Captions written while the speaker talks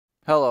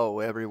Hello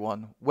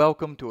everyone,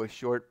 welcome to a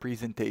short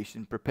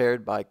presentation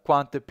prepared by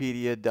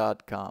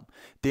Quantpedia.com,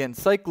 the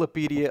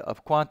encyclopedia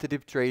of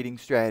quantitative trading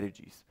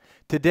strategies.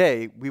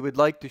 Today, we would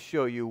like to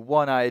show you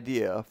one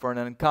idea for an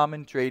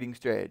uncommon trading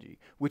strategy,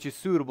 which is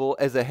suitable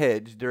as a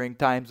hedge during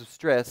times of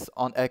stress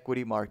on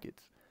equity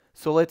markets.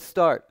 So let's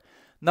start.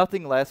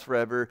 Nothing lasts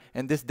forever,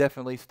 and this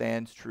definitely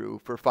stands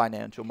true for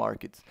financial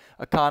markets.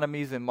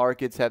 Economies and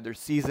markets have their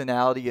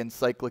seasonality and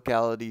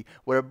cyclicality,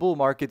 where bull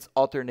markets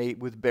alternate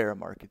with bear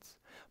markets.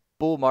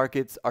 Bull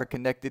markets are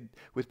connected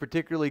with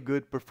particularly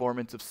good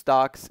performance of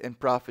stocks and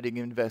profiting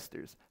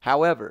investors.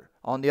 However,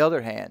 on the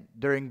other hand,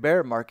 during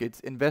bear markets,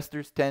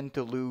 investors tend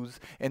to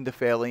lose in the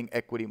failing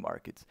equity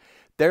markets.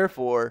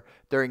 Therefore,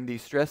 during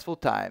these stressful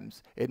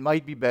times, it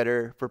might be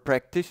better for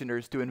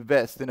practitioners to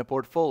invest in a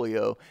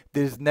portfolio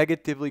that is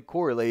negatively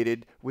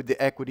correlated with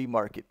the equity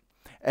market.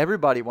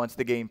 Everybody wants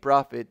to gain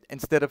profit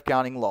instead of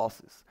counting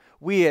losses.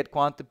 We at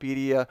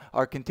Quantpedia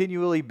are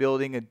continually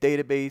building a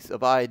database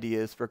of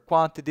ideas for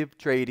quantitative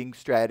trading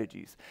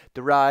strategies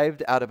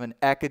derived out of an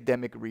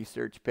academic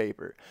research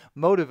paper,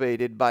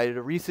 motivated by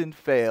the recent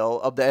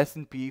fail of the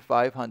S&P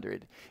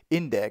 500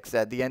 index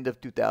at the end of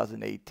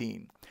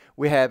 2018.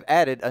 We have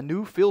added a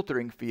new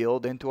filtering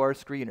field into our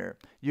screener.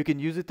 You can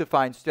use it to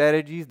find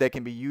strategies that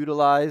can be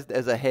utilized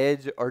as a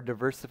hedge or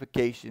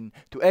diversification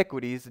to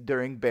equities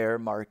during bear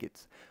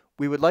markets.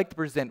 We would like to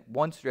present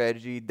one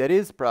strategy that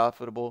is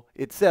profitable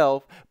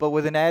itself, but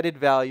with an added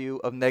value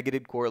of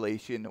negative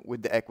correlation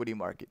with the equity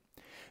market.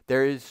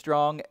 There is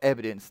strong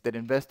evidence that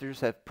investors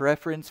have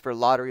preference for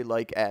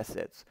lottery-like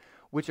assets,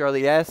 which are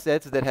the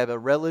assets that have a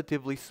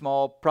relatively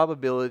small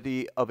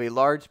probability of a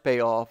large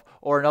payoff,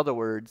 or in other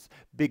words,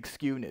 big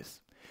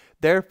skewness.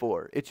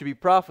 Therefore, it should be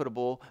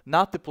profitable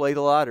not to play the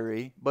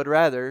lottery, but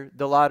rather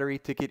the lottery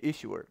ticket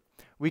issuer.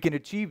 We can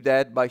achieve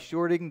that by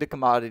shorting the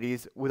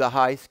commodities with a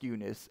high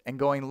skewness and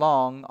going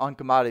long on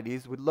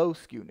commodities with low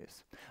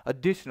skewness.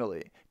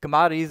 Additionally,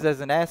 commodities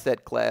as an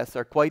asset class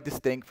are quite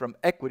distinct from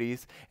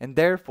equities, and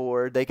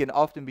therefore they can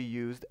often be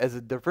used as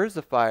a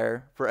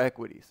diversifier for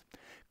equities.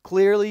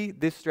 Clearly,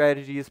 this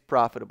strategy is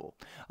profitable.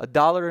 A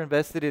dollar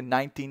invested in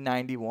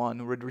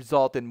 1991 would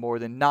result in more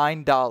than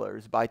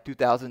 $9 by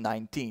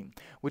 2019,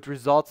 which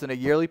results in a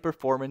yearly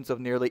performance of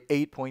nearly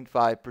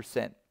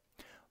 8.5%.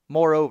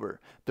 Moreover,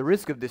 the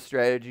risk of this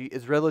strategy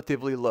is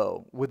relatively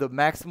low, with a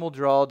maximal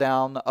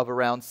drawdown of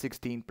around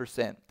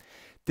 16%.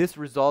 This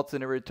results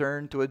in a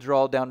return to a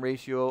drawdown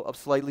ratio of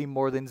slightly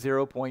more than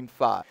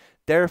 0.5.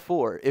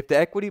 Therefore, if the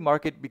equity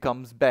market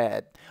becomes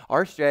bad,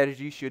 our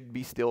strategy should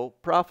be still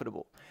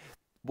profitable.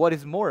 What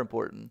is more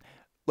important,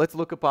 let's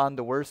look upon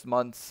the worst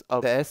months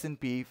of the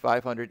S&P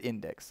 500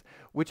 index,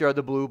 which are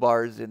the blue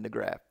bars in the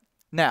graph.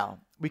 Now,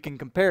 we can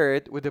compare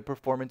it with the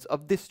performance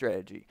of this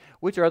strategy,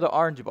 which are the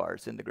orange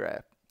bars in the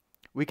graph.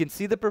 We can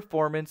see the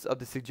performance of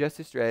the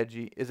suggested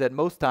strategy is at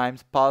most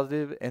times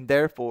positive, and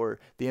therefore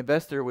the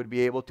investor would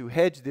be able to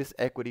hedge this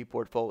equity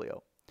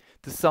portfolio.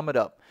 To sum it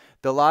up,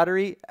 the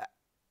lottery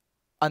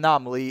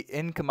anomaly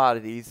in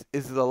commodities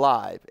is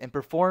alive and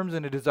performs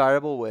in a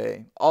desirable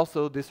way,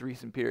 also this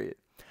recent period.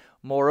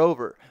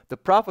 Moreover, the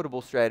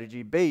profitable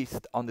strategy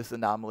based on this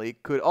anomaly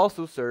could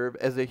also serve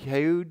as a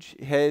huge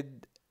hedge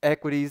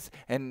equities,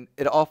 and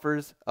it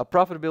offers a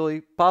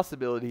profitability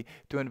possibility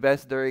to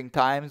invest during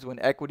times when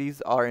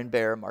equities are in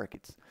bear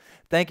markets.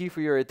 Thank you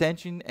for your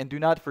attention, and do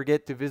not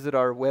forget to visit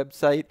our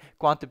website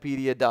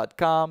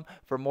quantpedia.com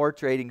for more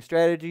trading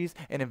strategies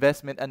and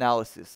investment analysis.